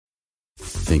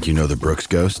Think you know the Brooks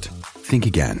Ghost? Think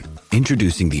again.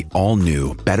 Introducing the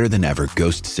all-new, better-than-ever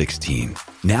Ghost 16.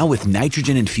 Now with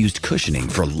nitrogen-infused cushioning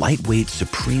for lightweight,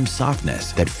 supreme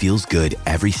softness that feels good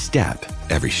every step,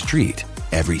 every street,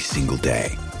 every single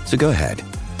day. So go ahead,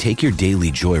 take your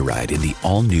daily joyride in the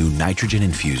all-new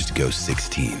nitrogen-infused Ghost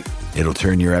 16. It'll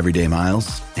turn your everyday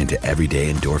miles into everyday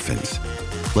endorphins.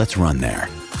 Let's run there.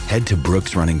 Head to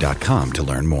brooksrunning.com to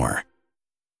learn more.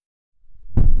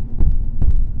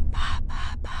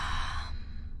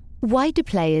 Why do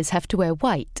players have to wear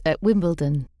white at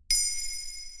Wimbledon?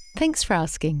 Thanks for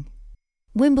asking.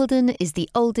 Wimbledon is the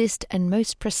oldest and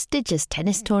most prestigious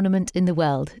tennis tournament in the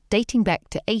world, dating back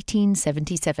to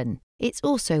 1877. It's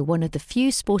also one of the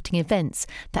few sporting events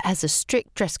that has a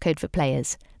strict dress code for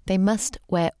players. They must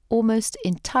wear almost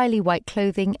entirely white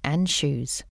clothing and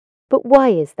shoes. But why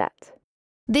is that?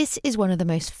 This is one of the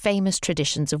most famous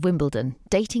traditions of Wimbledon,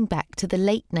 dating back to the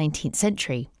late 19th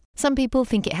century. Some people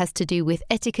think it has to do with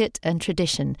etiquette and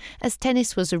tradition, as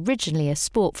tennis was originally a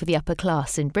sport for the upper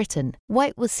class in Britain.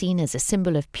 White was seen as a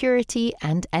symbol of purity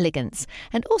and elegance,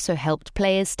 and also helped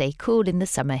players stay cool in the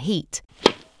summer heat.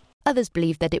 Others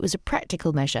believe that it was a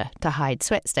practical measure to hide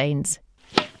sweat stains.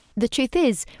 The truth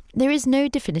is, there is no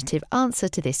definitive answer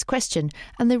to this question,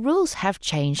 and the rules have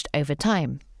changed over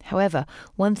time. However,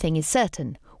 one thing is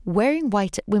certain. Wearing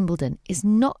white at Wimbledon is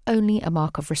not only a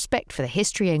mark of respect for the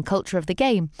history and culture of the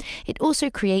game, it also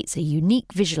creates a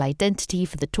unique visual identity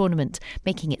for the tournament,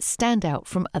 making it stand out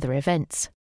from other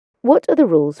events. What are the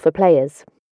rules for players?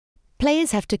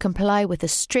 Players have to comply with a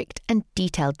strict and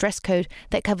detailed dress code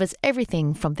that covers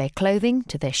everything from their clothing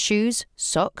to their shoes,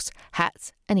 socks,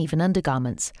 hats, and even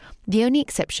undergarments. The only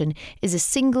exception is a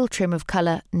single trim of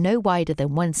colour no wider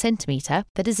than 1 centimetre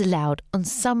that is allowed on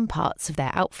some parts of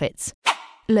their outfits.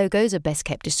 Logos are best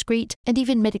kept discreet, and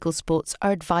even medical sports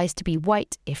are advised to be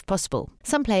white if possible.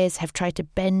 Some players have tried to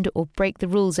bend or break the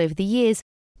rules over the years,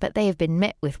 but they have been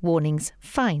met with warnings,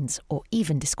 fines, or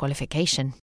even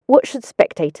disqualification. What should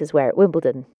spectators wear at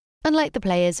Wimbledon? Unlike the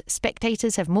players,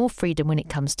 spectators have more freedom when it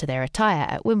comes to their attire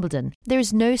at Wimbledon. There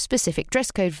is no specific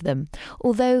dress code for them,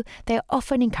 although they are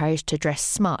often encouraged to dress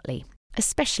smartly,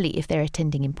 especially if they're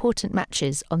attending important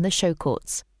matches on the show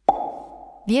courts.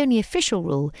 The only official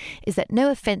rule is that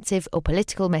no offensive or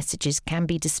political messages can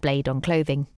be displayed on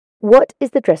clothing. What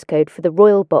is the dress code for the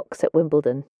Royal Box at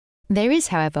Wimbledon? There is,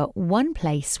 however, one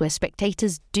place where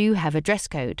spectators do have a dress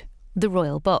code, the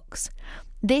Royal Box.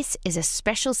 This is a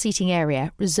special seating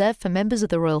area reserved for members of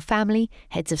the royal family,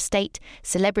 heads of state,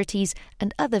 celebrities,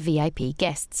 and other VIP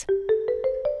guests.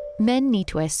 Men need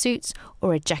to wear suits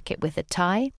or a jacket with a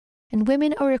tie, and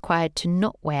women are required to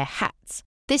not wear hats.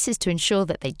 This is to ensure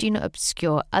that they do not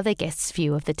obscure other guests'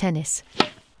 view of the tennis.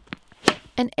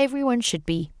 And everyone should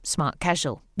be smart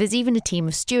casual. There's even a team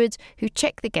of stewards who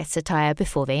check the guests' attire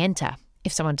before they enter.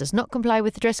 If someone does not comply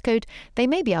with the dress code, they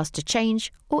may be asked to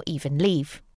change or even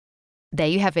leave. There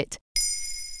you have it.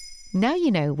 Now you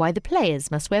know why the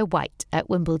players must wear white at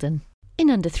Wimbledon. In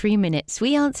under 3 minutes,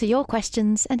 we answer your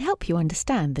questions and help you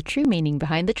understand the true meaning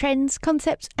behind the trends,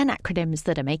 concepts and acronyms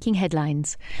that are making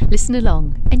headlines. Listen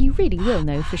along and you really will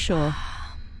know for sure.